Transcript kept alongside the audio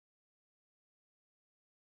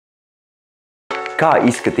kā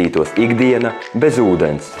izskatītos ikdiena bez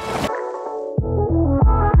ūdens.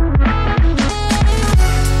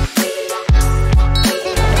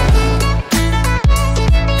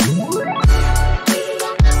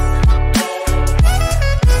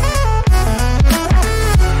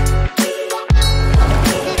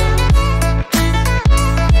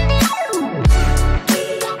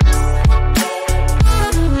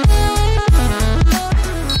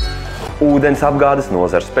 Ūdens apgādes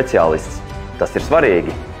nozares speciālists. Tas ir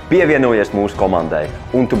svarīgi. Pievienojies mūsu komandai,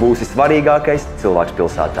 un tu būsi svarīgākais cilvēks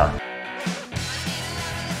pilsētā.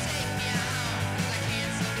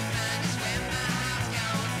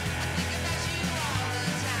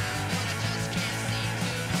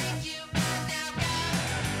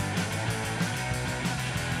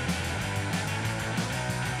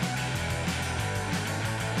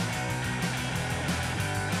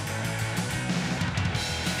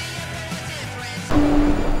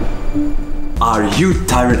 Are you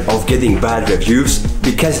tired of getting bad reviews?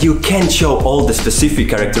 Because you can't show all the specific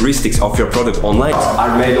characteristics of your product online.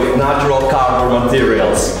 Are made of natural carbon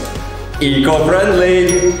materials.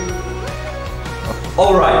 Eco-friendly.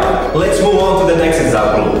 Alright, let's move on to the next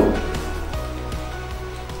example.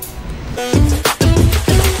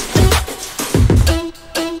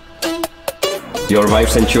 Your wife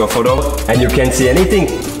sent you a photo and you can't see anything?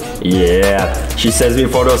 Yeah, she sends me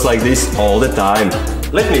photos like this all the time.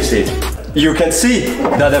 Let me see. You can see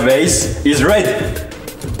that the vase is red.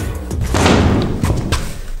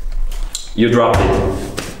 You dropped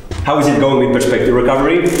it. How is it going with perspective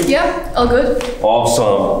recovery? Yeah, all good.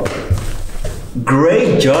 Awesome.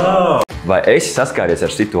 Great job! Vai esi saskāries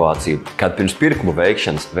ar situāciju, kad pirms pirkumu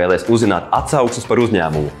veikšanas vēlies uzzināt atsauksmes par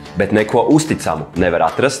uzņēmumu, bet neko uzticamu nevar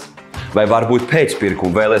atrast? Vai varbūt pēc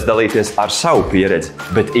pirkuma vēlies dalīties ar savu pieredzi,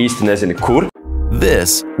 bet īsti nezini kur?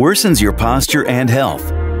 This worsens your posture and health.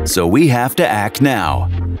 So we have to act now.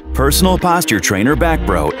 Personal Posture Trainer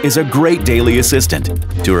BackPro is a great daily assistant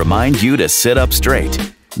to remind you to sit up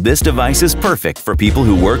straight. This device is perfect for people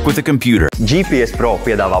who work with a computer. GPS Pro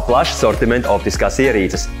piedāvā plašu sortimentu optiskās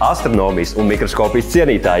ierīces, astronomijas un mikroskopijas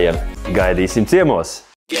cienītājiem. Gaidīsim ciemos!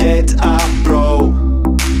 Get Up Pro,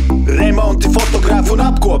 remonti, fotogrāfi un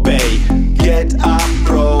apkopēji. Get Up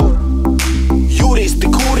Pro, juristi,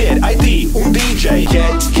 kurieri, IT un DJ.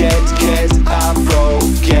 Get